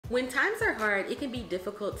When times are hard, it can be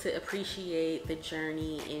difficult to appreciate the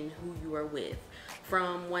journey in who you are with.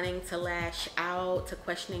 From wanting to lash out, to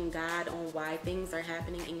questioning God on why things are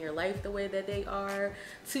happening in your life the way that they are,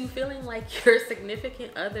 to feeling like your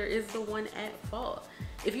significant other is the one at fault.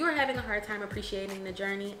 If you are having a hard time appreciating the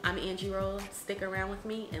journey, I'm Angie Roll. Stick around with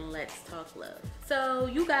me and let's talk love. So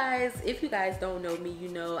you guys, if you guys don't know me, you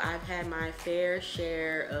know I've had my fair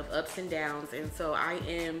share of ups and downs, and so I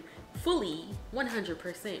am fully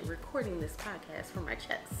 100% recording this podcast from my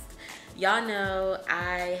chest. Y'all know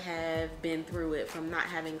I have been through it, from not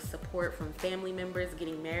having support from family members,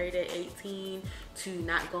 getting married at 18, to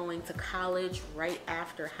not going to college right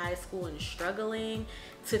after high school and struggling,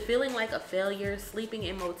 to feeling like a failure, sleeping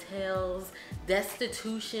in motels,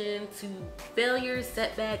 destitution, to failures,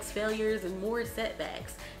 setbacks, failures, and more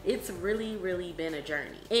setbacks. It's really been a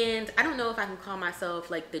journey. And I don't know if I can call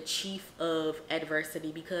myself like the chief of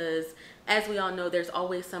adversity, because as we all know, there's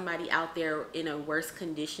always somebody out there in a worse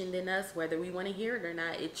condition than us, whether we want to hear it or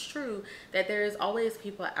not. It's true that there's always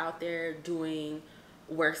people out there doing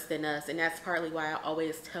worse than us. And that's partly why I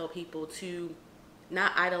always tell people to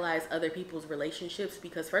not idolize other people's relationships,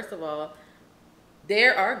 because first of all,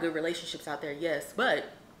 there are good relationships out there, yes,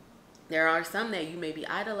 but there are some that you may be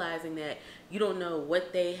idolizing that you don't know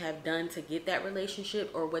what they have done to get that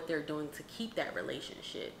relationship or what they're doing to keep that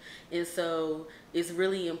relationship. And so it's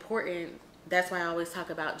really important. That's why I always talk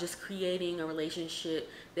about just creating a relationship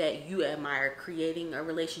that you admire, creating a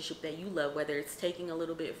relationship that you love, whether it's taking a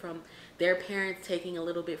little bit from their parents, taking a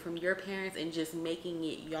little bit from your parents, and just making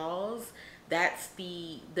it y'all's. That's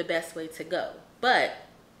the best way to go. But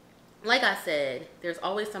like I said, there's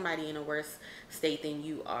always somebody in a worse state than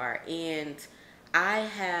you are. And I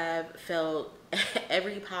have felt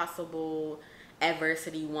every possible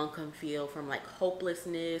adversity one can feel, from like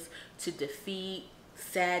hopelessness to defeat,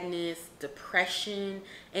 sadness, depression.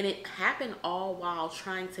 And it happened all while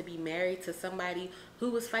trying to be married to somebody who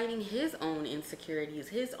was fighting his own insecurities,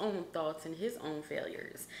 his own thoughts, and his own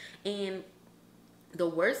failures. And the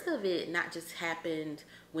worst of it not just happened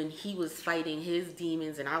when he was fighting his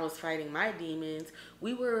demons and I was fighting my demons.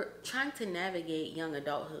 We were trying to navigate young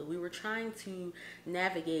adulthood. We were trying to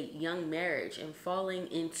navigate young marriage, and falling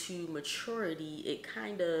into maturity, it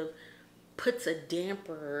kind of puts a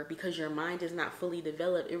damper, because your mind is not fully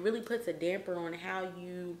developed. It really puts a damper on how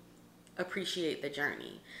you appreciate the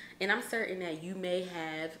journey. And I'm certain that you may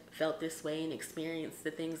have felt this way and experienced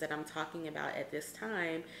the things that I'm talking about at this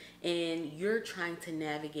time, and you're trying to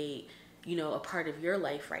navigate, you know, a part of your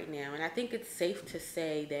life right now. And I think it's safe to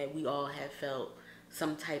say that we all have felt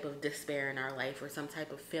some type of despair in our life, or some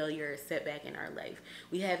type of failure or setback in our life.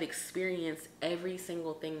 We have experienced every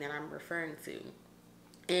single thing that I'm referring to.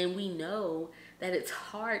 And we know that it's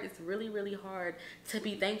hard. It's really hard to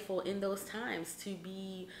be thankful in those times, to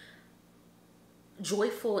be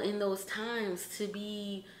joyful in those times, to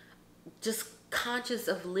be just conscious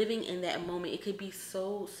of living in that moment. It could be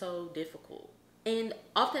so difficult. And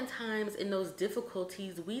oftentimes in those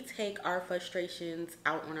difficulties, we take our frustrations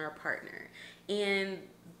out on our partner and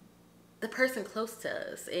the person close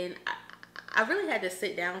to us. And I really had to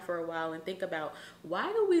sit down for a while and think about,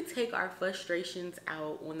 why do we take our frustrations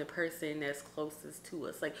out on the person that's closest to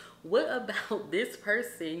us? Like, what about this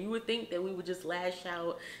person? You would think that we would just lash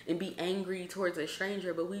out and be angry towards a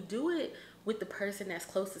stranger, but we do it with the person that's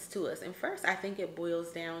closest to us. And first, I think it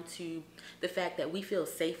boils down to the fact that we feel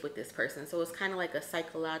safe with this person. So it's kind of like a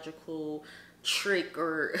psychological trick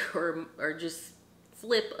or just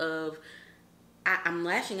flip of, I'm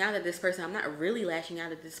lashing out at this person. I'm not really lashing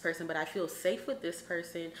out at this person, but I feel safe with this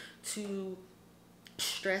person to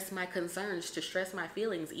stress my concerns, to stress my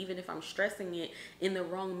feelings, even if I'm stressing it in the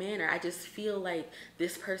wrong manner. I just feel like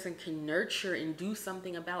this person can nurture and do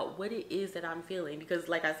something about what it is that I'm feeling. Because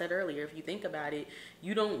like I said earlier, if you think about it,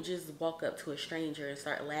 you don't just walk up to a stranger and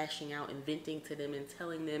start lashing out and venting to them and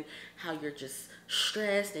telling them how you're just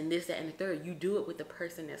stressed and this, that, and the third. You do it with the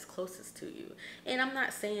person that's closest to you. And I'm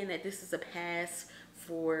not saying that this is a pass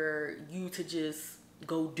for you to just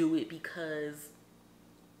go do it because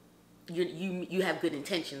you have good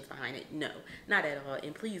intentions behind it. No, not at all.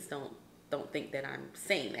 And please don't think that I'm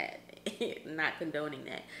saying that, not condoning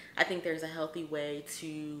that. I think there's a healthy way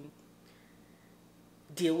to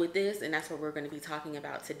deal with this, and that's what we're going to be talking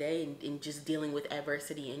about today, and just dealing with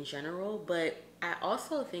adversity in general. But I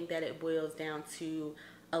also think that it boils down to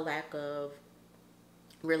a lack of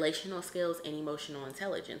relational skills and emotional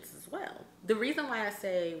intelligence as well. The reason why I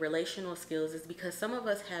say relational skills is because some of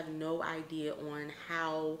us have no idea on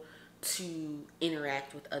how to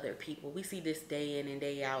interact with other people. We see this day in and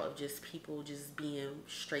day out of just people just being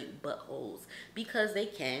straight buttholes because they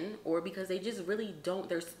can, or because they just really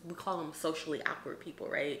don't. We call them socially awkward people,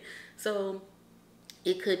 right? So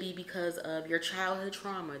it could be because of your childhood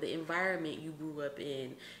trauma, the environment you grew up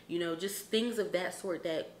in, just things of that sort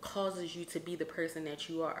that causes you to be the person that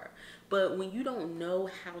you are. But when you don't know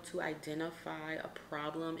how to identify a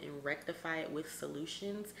problem and rectify it with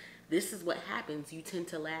solutions, this is what happens. You tend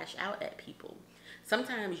to lash out at people.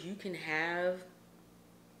 Sometimes you can have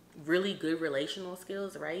really good relational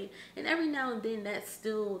skills, right? And every now and then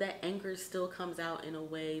that anger still comes out in a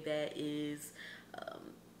way that is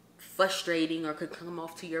frustrating, or could come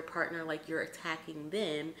off to your partner like you're attacking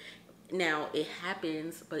them. Now, it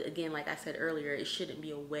happens, but again, like I said earlier, it shouldn't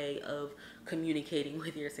be a way of communicating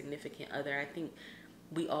with your significant other. I think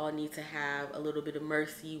we all need to have a little bit of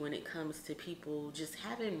mercy when it comes to people just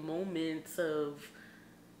having moments of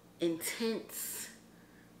intense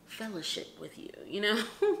fellowship with you.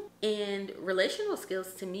 And relational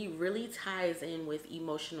skills to me really ties in with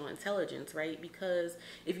emotional intelligence, right? Because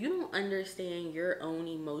if you don't understand your own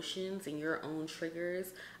emotions and your own triggers,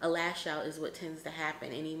 a lash out is what tends to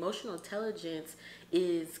happen. And emotional intelligence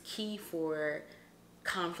is key for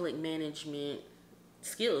conflict management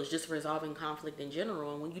skills, just resolving conflict in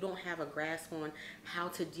general. And when you don't have a grasp on how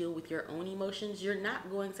to deal with your own emotions, you're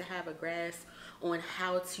not going to have a grasp on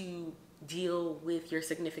how to deal with your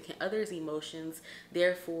significant other's emotions.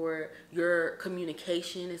 Therefore, your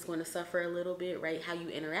communication is going to suffer a little bit, right? How you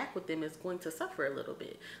interact with them is going to suffer a little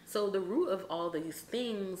bit. So the root of all these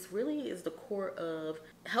things really is the core of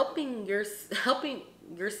helping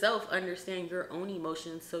yourself understand your own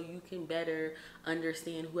emotions, so you can better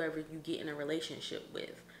understand whoever you get in a relationship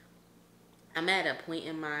with. I'm at a point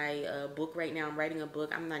in my book right now. I'm writing a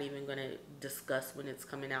book. I'm not even going to discuss when it's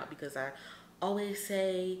coming out, because I always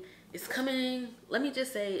say it's coming. Let me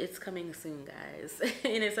just say it's coming soon, guys.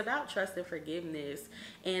 And it's about trust and forgiveness.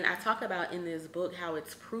 And I talk about in this book how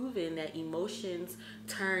it's proven that emotions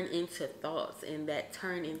turn into thoughts, and that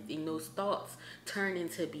those thoughts turn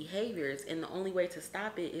into behaviors. And the only way to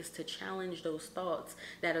stop it is to challenge those thoughts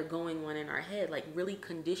that are going on in our head, like really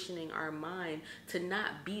conditioning our mind to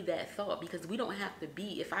not be that thought, because we don't have to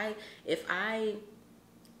be. If I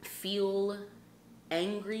feel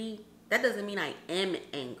angry, that doesn't mean I am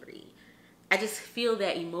angry. I just feel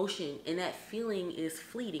that emotion, and that feeling is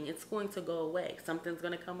fleeting. It's going to go away. Something's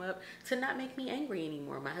going to come up to not make me angry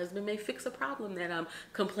anymore. My husband may fix a problem that I'm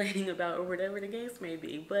complaining about, or whatever the case may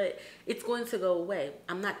be, but it's going to go away.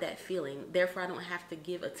 I'm not that feeling. Therefore, I don't have to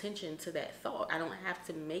give attention to that thought. I don't have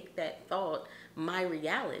to make that thought my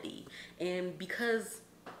reality. And because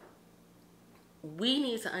we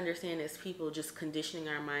need to understand as people, just conditioning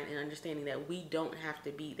our mind and understanding that we don't have to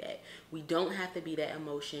be that. We don't have to be that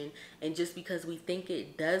emotion. And just because we think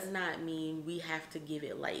it does not mean we have to give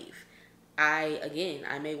it life. I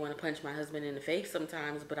may want to punch my husband in the face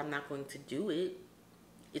sometimes, but I'm not going to do it.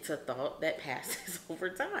 It's a thought that passes over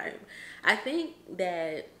time. I think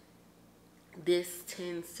that this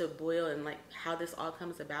tends to boil, and like how this all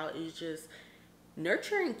comes about is just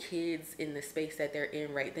nurturing kids in the space that they're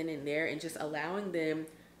in right then and there, and just allowing them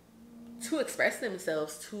to express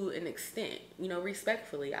themselves to an extent,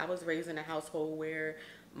 respectfully. I was raised in a household where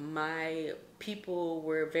my people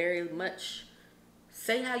were very much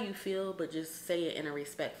say how you feel, but just say it in a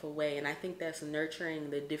respectful way. And I think that's nurturing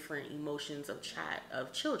the different emotions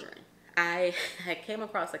of children. I had came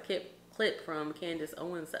across a clip from Candace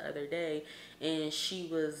Owens the other day, and she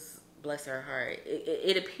was, bless her heart,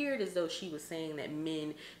 it appeared as though she was saying that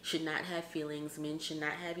men should not have feelings, men should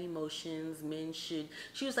not have emotions,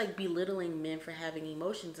 she was like belittling men for having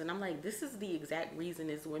emotions. And I'm like, this is the exact reason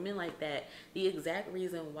it's women like that. The exact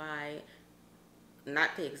reason why,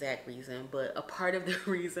 not the exact reason, but a part of the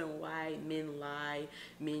reason why men lie,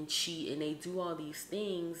 men cheat, and they do all these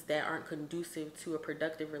things that aren't conducive to a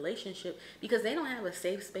productive relationship, because they don't have a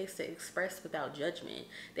safe space to express without judgment.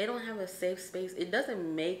 They don't have a safe space. It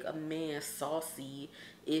doesn't make a man saucy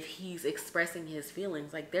if he's expressing his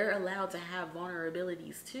feelings. Like, they're allowed to have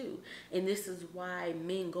vulnerabilities too. And this is why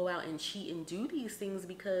men go out and cheat and do these things,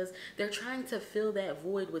 because they're trying to fill that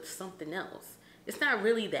void with something else. It's not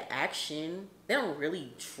really the action. They don't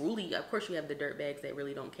really truly, of course you have the dirtbags that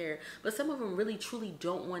really don't care, but some of them really truly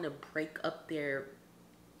don't want to break up their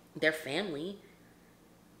family.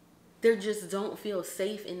 They just don't feel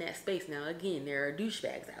safe in that space. Now, again, there are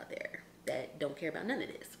douchebags out there that don't care about none of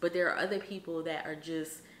this, but there are other people that are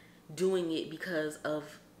just doing it because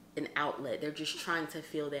of an outlet. They're just trying to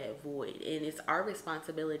fill that void. And it's our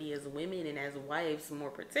responsibility as women, and as wives more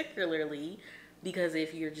particularly, Because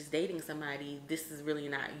if you're just dating somebody, this is really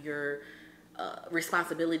not your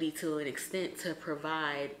responsibility to an extent to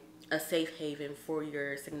provide a safe haven for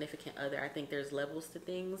your significant other. I think there's levels to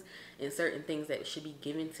things, and certain things that should be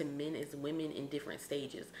given to men as women in different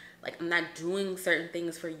stages. Like, I'm not doing certain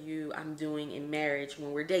things for you I'm doing in marriage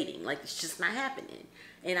when we're dating. Like, it's just not happening.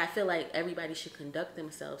 And I feel like everybody should conduct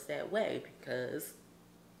themselves that way, because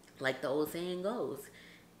like the old saying goes,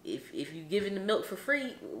 if you giving the milk for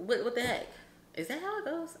free, what the heck? Is that how it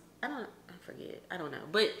goes? I forget. I don't know.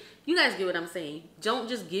 But you guys get what I'm saying. Don't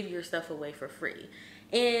just give your stuff away for free.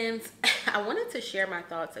 And I wanted to share my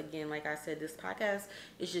thoughts again. Like I said, this podcast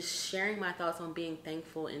is just sharing my thoughts on being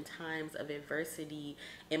thankful in times of adversity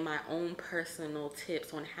and my own personal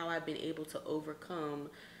tips on how I've been able to overcome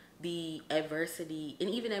the adversity, and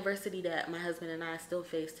even adversity that my husband and I still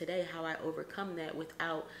face today, how I overcome that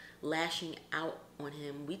without lashing out on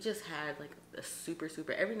him. We just had like a super,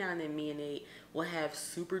 every now and then me and Nate will have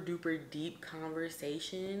super duper deep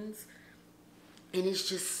conversations, and it's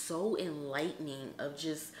just so enlightening of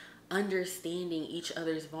just understanding each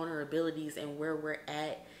other's vulnerabilities and where we're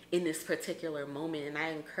at in this particular moment. And I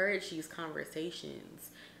encourage these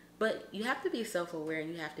conversations. But you have to be self-aware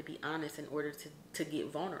and you have to be honest in order to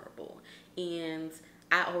get vulnerable. And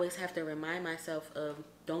I always have to remind myself of,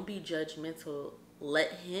 don't be judgmental.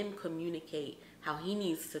 Let him communicate how he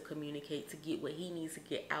needs to communicate to get what he needs to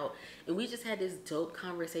get out. And we just had this dope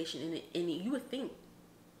conversation. And you would think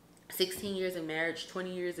 16 years of marriage,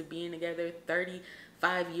 20 years of being together,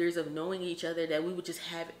 35 years of knowing each other, that we would just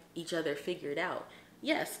have each other figured out.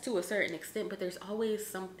 Yes, to a certain extent, but there's always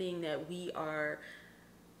something that we are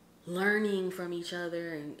learning from each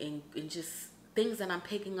other, and just things that I'm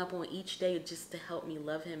picking up on each day just to help me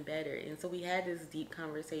love him better. And so we had this deep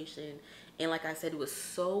conversation, and like I said, it was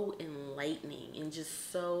so enlightening and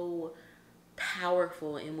just so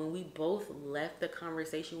powerful. And when we both left the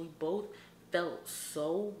conversation, we both felt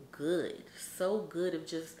so good of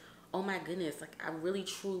just, oh my goodness, like I really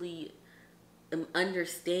truly am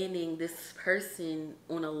understanding this person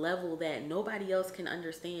on a level that nobody else can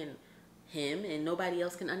understand him and nobody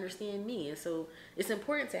else can understand me. And so it's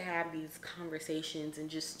important to have these conversations and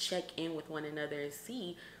just check in with one another and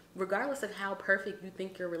see, regardless of how perfect you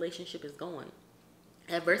think your relationship is going.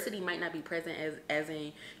 Adversity might not be present as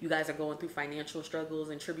in you guys are going through financial struggles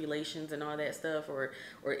and tribulations and all that stuff, or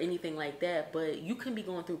anything like that, but you can be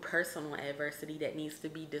going through personal adversity that needs to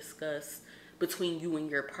be discussed between you and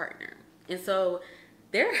your partner. And so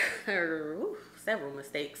there are several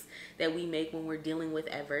mistakes that we make when we're dealing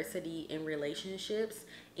with adversity in relationships,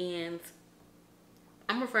 and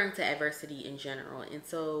I'm referring to adversity in general. And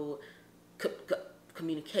so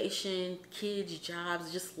communication, kids,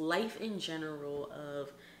 jobs, just life in general,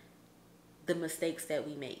 of the mistakes that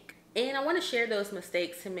we make. And I want to share those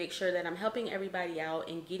mistakes to make sure that I'm helping everybody out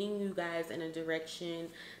and getting you guys in a direction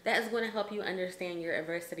that is going to help you understand your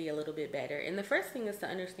adversity a little bit better. And the first thing is to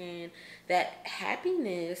understand that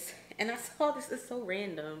happiness, and I saw this is so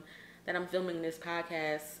random that I'm filming this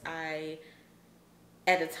podcast.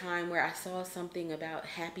 At a time where I saw something about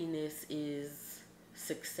happiness is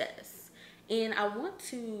success. And I want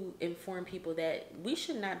to inform people that we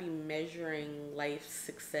should not be measuring life's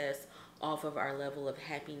success off of our level of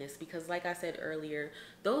happiness, because like I said earlier,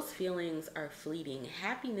 those feelings are fleeting.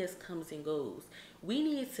 Happiness comes and goes. We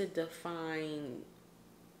need to define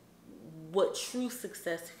what true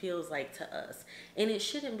success feels like to us, and it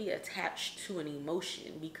shouldn't be attached to an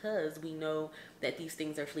emotion, because we know that these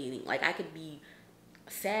things are fleeting. Like, I could be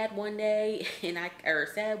sad one day or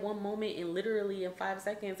sad one moment, and literally in 5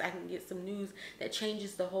 seconds I can get some news that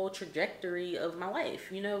changes the whole trajectory of my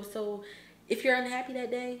life, you know. So if you're unhappy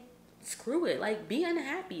that day, screw it. Like, be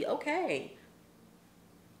unhappy. Okay,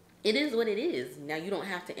 it is what it is. Now, you don't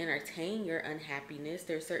have to entertain your unhappiness.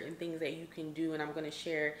 There's certain things that you can do, and I'm going to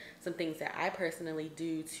share some things that I personally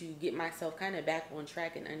do to get myself kind of back on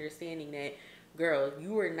track and understanding that, girl,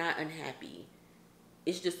 you are not unhappy.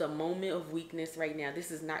 It's just a moment of weakness right now. This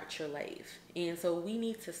is not your life. And so we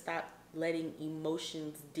need to stop letting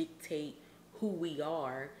emotions dictate who we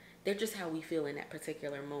are. They're just how we feel in that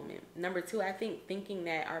particular moment. Number two, I think thinking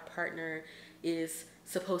that our partner is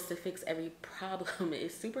supposed to fix every problem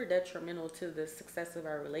is super detrimental to the success of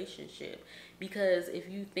our relationship. Because if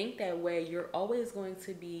you think that way, you're always going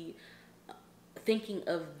to be thinking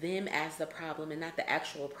of them as the problem and not the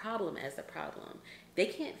actual problem as the problem. They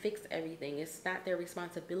can't fix everything. It's not their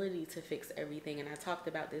responsibility to fix everything. And I talked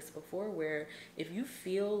about this before, where if you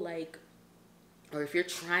feel like, or if you're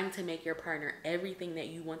trying to make your partner everything that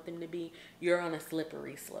you want them to be, you're on a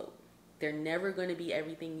slippery slope. They're never going to be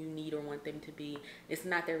everything you need or want them to be. It's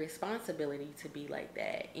not their responsibility to be like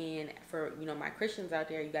that. And for, you know, my Christians out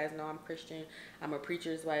there, you guys know I'm Christian. I'm a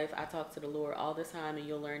preacher's wife. I talk to the Lord all the time, and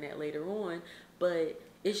you'll learn that later on. But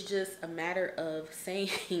it's just a matter of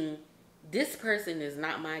saying, this person is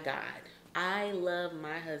not my God. I love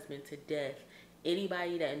my husband to death.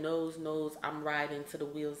 Anybody that knows I'm riding till the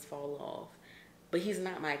wheels fall off. But he's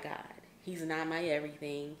not my God. He's not my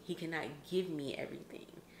everything. He cannot give me everything.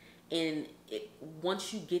 And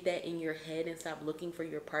once you get that in your head and stop looking for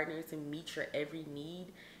your partner to meet your every need,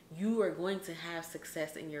 you are going to have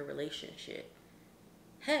success in your relationship.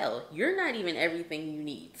 Hell, you're not even everything you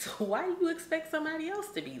need. So why do you expect somebody else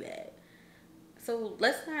to be that? So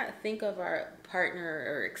let's not think of our partner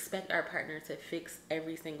or expect our partner to fix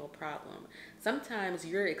every single problem. Sometimes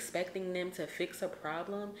you're expecting them to fix a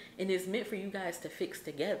problem and it's meant for you guys to fix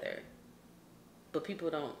together. But people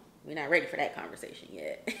don't, we're not ready for that conversation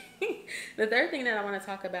yet. The third thing that I want to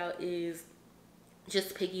talk about is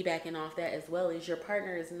just piggybacking off that as well, is your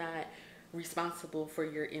partner is not responsible for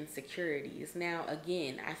your insecurities. Now,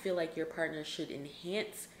 again, I feel like your partner should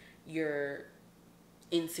enhance your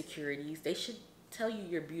insecurities. They should tell you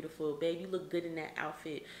you're beautiful, babe, you look good in that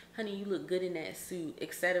outfit, honey, you look good in that suit,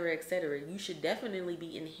 etc., etc. You should definitely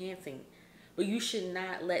be enhancing, but you should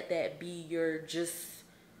not let that be your just,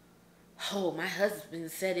 oh, my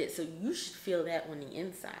husband said it, so you should feel that on the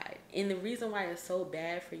inside. And the reason why it's so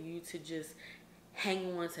bad for you to just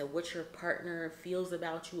hang on to what your partner feels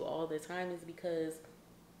about you all the time is because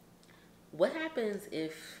what happens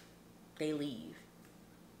if they leave?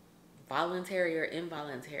 Voluntary or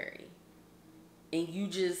involuntary? And you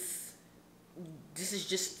just, this is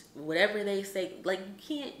just whatever they say. Like, you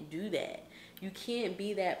can't do that. You can't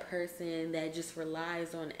be that person that just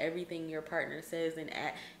relies on everything your partner says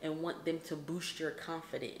and want them to boost your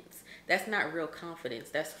confidence. That's not real confidence.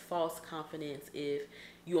 That's false confidence if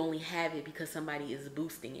you only have it because somebody is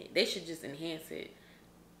boosting it. They should just enhance it.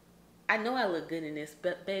 I know I look good in this,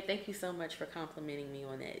 but babe, thank you so much for complimenting me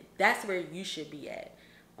on that. That's where you should be at.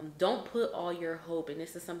 Don't put all your hope, and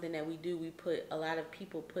this is something that we do. We put, a lot of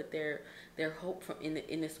people put their hope in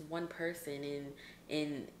this one person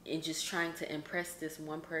and just trying to impress this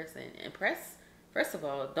one person. First of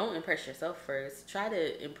all, don't impress yourself first. Try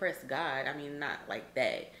to impress God. I mean, not like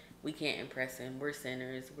that. We can't impress him. We're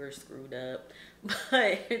sinners. We're screwed up.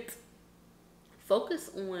 But focus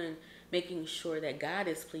on making sure that God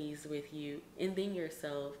is pleased with you, and then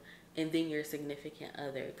yourself, and then your significant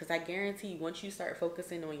other. Because I guarantee once you start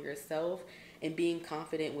focusing on yourself and being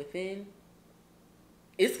confident within,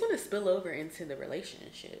 it's going to spill over into the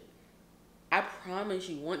relationship. I promise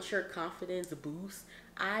you, once your confidence boosts,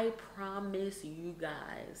 I promise you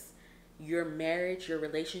guys, your marriage, your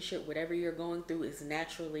relationship, whatever you're going through is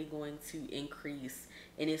naturally going to increase,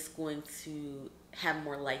 and it's going to have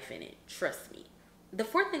more life in it. Trust me. The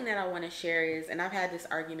fourth thing that I want to share is, and I've had this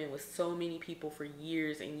argument with so many people for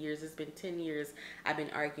years and years. It's been 10 years I've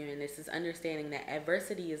been arguing this, is understanding that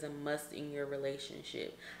adversity is a must in your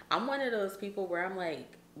relationship. I'm one of those people where I'm like,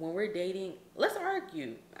 when we're dating, let's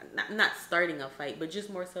argue. Not starting a fight, but just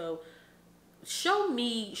more so, show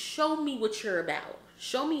me what you're about.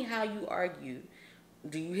 Show me how you argue.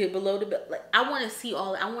 Do you hit below the belt? Like, I want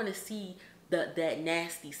to see that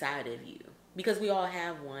nasty side of you. Because we all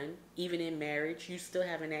have one. Even in marriage, you still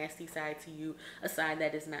have a nasty side to you, a side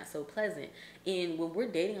that is not so pleasant. And when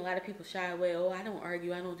we're dating, a lot of people shy away. Oh, I don't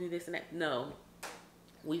argue, I don't do this and that. No,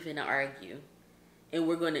 we finna argue. And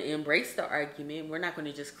we're going to embrace the argument. We're not going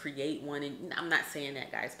to just create one. And I'm not saying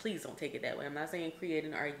that, guys. Please don't take it that way. I'm not saying create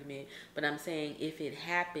an argument. But I'm saying if it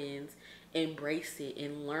happens, embrace it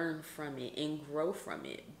and learn from it and grow from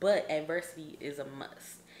it. But adversity is a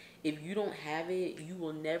must. If you don't have it, you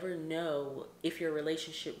will never know if your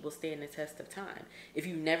relationship will stand the test of time. If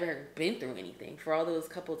you've never been through anything. For all those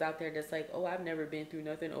couples out there that's like, oh, I've never been through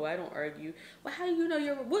nothing. Oh, I don't argue. Well, how do you know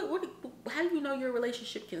how do you know your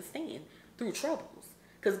relationship can stand through troubles?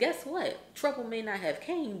 Because guess what? Trouble may not have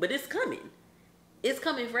came, but it's coming. It's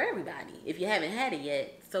coming for everybody if you haven't had it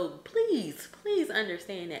yet. So please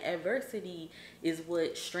understand that adversity is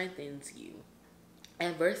what strengthens you.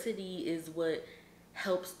 Adversity is what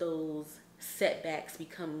helps those setbacks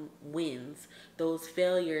become wins, those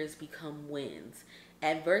failures become wins.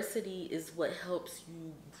 Adversity is what helps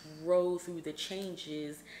you grow through the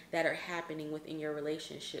changes that are happening within your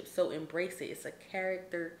relationship. So embrace it. It's a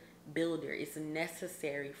character builder. It's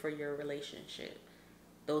necessary for your relationship.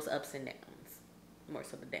 Those ups and downs, more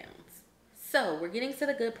so the downs. So we're getting to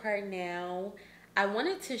the good part now. I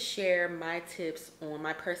wanted to share my tips on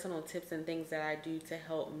my personal tips and things that I do to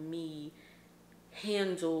help me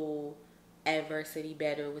handle adversity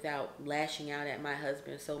better without lashing out at my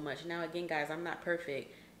husband so much. Now, again, guys, I'm not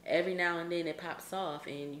perfect. Every now and then it pops off,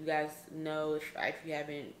 and you guys know, if you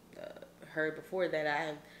haven't heard before, that I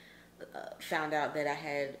have found out that I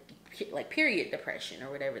had like period depression or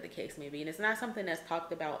whatever the case may be, and it's not something that's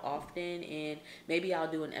talked about often. And maybe I'll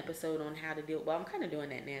do an episode on how to deal. Well, I'm kind of doing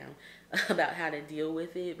that now about how to deal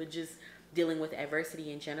with it, but just dealing with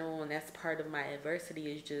adversity in general. And that's part of my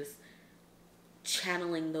adversity, is just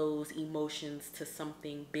channeling those emotions to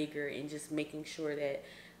something bigger, and just making sure that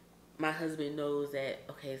my husband knows that,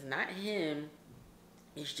 okay, it's not him,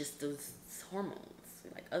 it's just those hormones.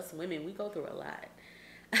 Like, us women, we go through a lot.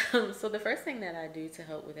 So the first thing that I do to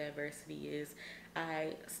help with adversity is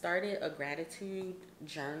I started a gratitude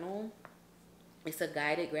journal. It's a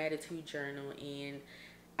guided gratitude journal, and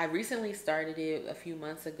I recently started it a few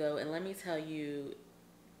months ago, and let me tell you,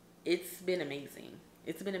 it's been amazing.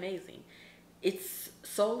 It's been amazing. It's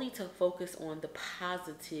solely to focus on the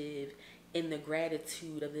positive in the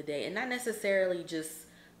gratitude of the day, and not necessarily just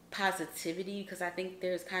positivity, because I think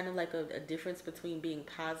there's kind of like a difference between being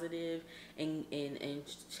positive and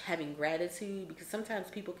having gratitude, because sometimes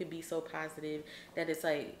people can be so positive that it's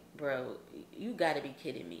like, bro, you gotta be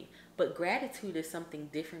kidding me. But gratitude is something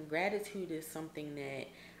different. Gratitude is something that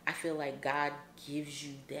I feel like God gives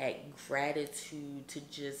you, that gratitude to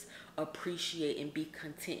just appreciate and be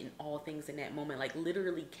content in all things in that moment, like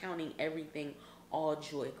literally counting everything all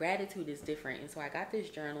joy. Gratitude is different. And so I got this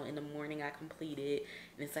journal in the morning, I completed,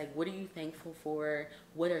 and it's like, what are you thankful for?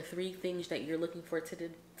 What are 3 things that you're looking for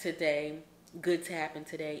today, good to happen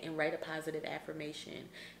today? And write a positive affirmation.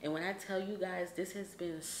 And when I tell you guys, this has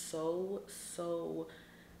been so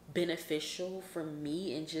beneficial for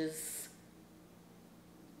me, and just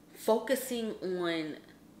focusing on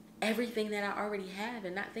everything that I already have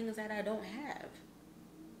and not things that I don't have,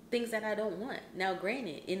 things that I don't want. Now,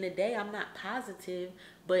 granted, in the day I'm not positive,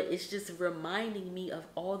 but it's just reminding me of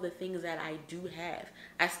all the things that I do have.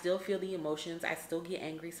 I still feel the emotions. I still get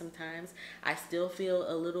angry sometimes. I still feel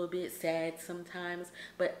a little bit sad sometimes.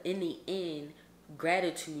 But in the end,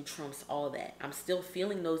 gratitude trumps all that. I'm still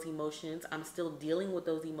feeling those emotions. I'm still dealing with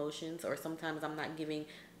those emotions, or sometimes I'm not giving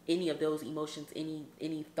any of those emotions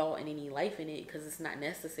any thought and any life in it, because it's not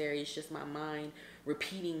necessary. It's just my mind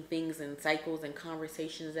repeating things and cycles and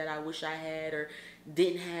conversations that I wish I had or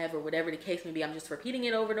didn't have, or whatever the case may be. I'm just repeating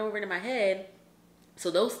it over and over in my head. So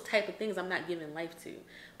those type of things I'm not giving life to.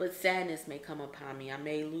 But sadness may come upon me. I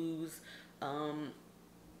may lose, not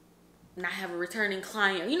have a returning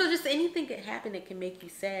client. You know, just anything could happen that can make you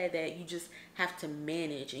sad, that you just have to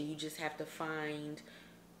manage, and you just have to find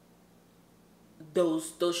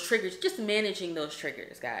those triggers, just managing those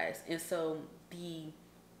triggers, guys. And so the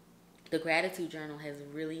gratitude journal has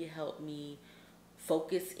really helped me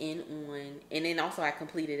focus in on, and then also I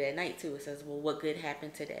completed at night too. It says, well, what good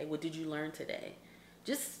happened today? What did you learn today?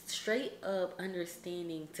 Just straight up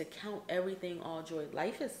understanding to count everything all joy.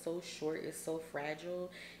 Life is so short, it's so fragile,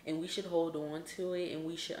 and we should hold on to it, and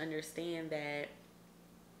we should understand that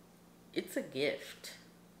it's a gift.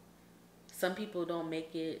 Some people don't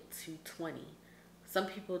make it to 20. Some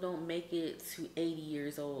people don't make it to 80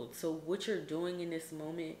 years old. So what you're doing in this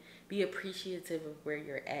moment, be appreciative of where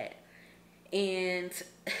you're at. And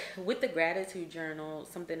with the gratitude journal,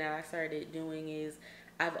 something that I started doing is,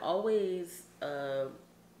 I've always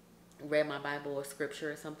read my Bible or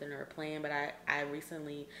scripture or something, or a plan, but I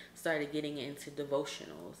recently started getting into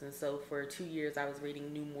devotionals. And so for 2 years I was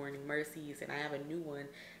reading New Morning Mercies, and I have a new one.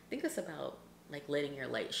 I think it's about like letting your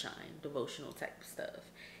light shine, devotional type stuff.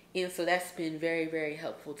 And so that's been very, very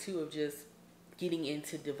helpful too, of just getting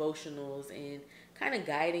into devotionals and kind of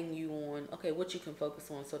guiding you on, okay, what you can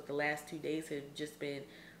focus on. So the last 2 days have just been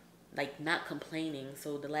like not complaining.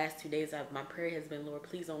 So the last 2 days, my prayer has been, Lord,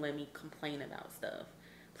 please don't let me complain about stuff.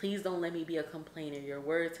 Please don't let me be a complainer. Your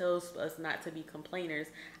word tells us not to be complainers.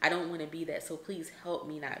 I don't want to be that. So please help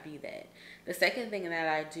me not be that. The second thing that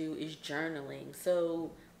I do is journaling.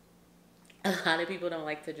 So a lot of people don't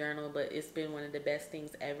like to journal, but it's been one of the best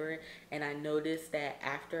things ever. And I noticed that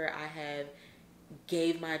after I have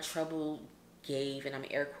gave my trouble, and I'm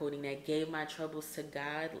air quoting that, gave my troubles to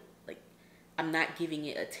God, like I'm not giving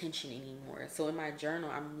it attention anymore. So in my journal,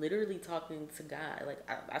 I'm literally talking to God. Like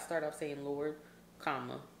I start off saying, Lord,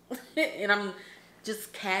 comma, and I'm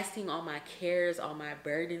just casting all my cares, all my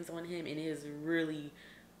burdens on him. And it has really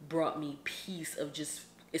brought me peace of just,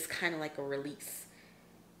 it's kind of like a release.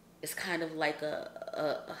 It's kind of like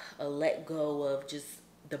a let go of just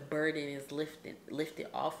the burden is lifted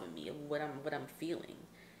off of me of what I'm feeling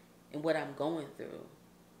and what I'm going through.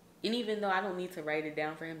 And even though I don't need to write it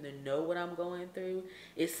down for him to know what I'm going through,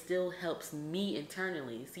 it still helps me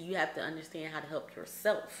internally. So you have to understand how to help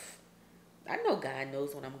yourself. I know God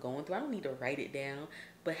knows what I'm going through. I don't need to write it down,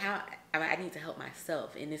 but I need to help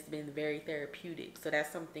myself, and it's been very therapeutic. So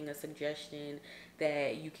that's something, a suggestion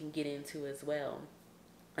that you can get into as well.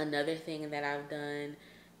 Another thing that I've done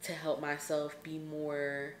to help myself be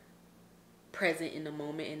more present in the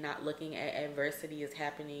moment and not looking at adversity as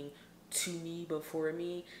happening to me before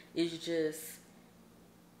me is just,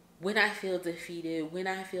 when I feel defeated, when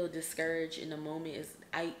I feel discouraged in the moment, is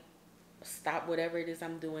I stop whatever it is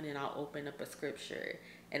I'm doing and I'll open up a scripture.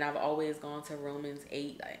 And I've always gone to Romans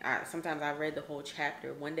 8. Sometimes I read the whole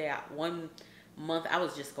chapter. One month I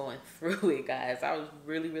was just going through it, guys. I was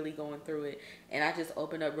really, really going through it. And I just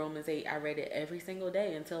opened up Romans 8. I read it every single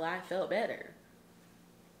day until I felt better.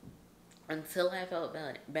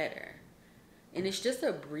 Better. And it's just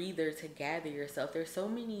a breather to gather yourself. There's so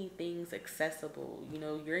many things accessible. You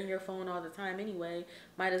know, you're in your phone all the time anyway.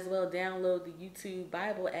 Might as well download the YouTube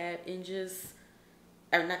Bible app and just,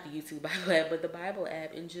 or not the YouTube Bible app, but the Bible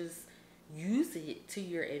app, and just use it to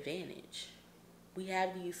your advantage. We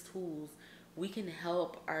have these tools. We can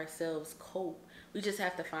help ourselves cope. We just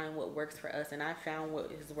have to find what works for us. And I found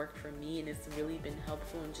what has worked for me, and it's really been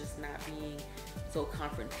helpful in just not being so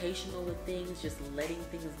confrontational with things, just letting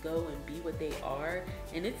things go and be what they are.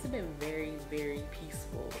 And it's been very, very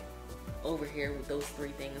peaceful over here with those 3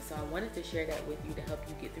 things. So I wanted to share that with you to help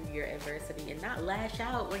you get through your adversity and not lash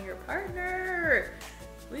out on your partner.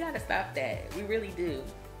 We gotta stop that. We really do.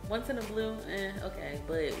 Once in a blue, okay.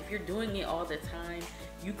 But if you're doing it all the time,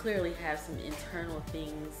 you clearly have some internal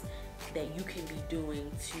things that you can be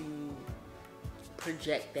doing to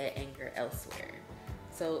project that anger elsewhere.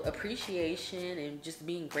 So appreciation and just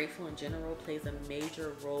being grateful in general plays a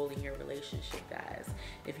major role in your relationship, guys.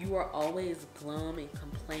 If you are always glum and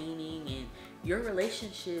complaining, and your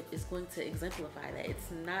relationship is going to exemplify that.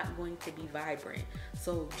 It's not going to be vibrant.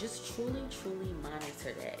 So just truly, truly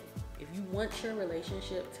monitor that. If you want your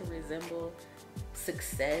relationship to resemble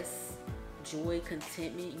success, joy,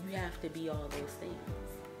 contentment, you have to be all those things.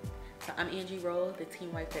 So I'm Angie Rowe, the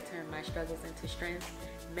teen wife that turned my struggles into strength,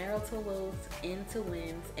 marital woes into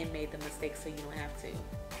wins, and made the mistakes so you don't have to.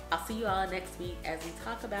 I'll see you all next week as we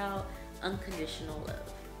talk about unconditional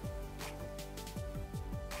love.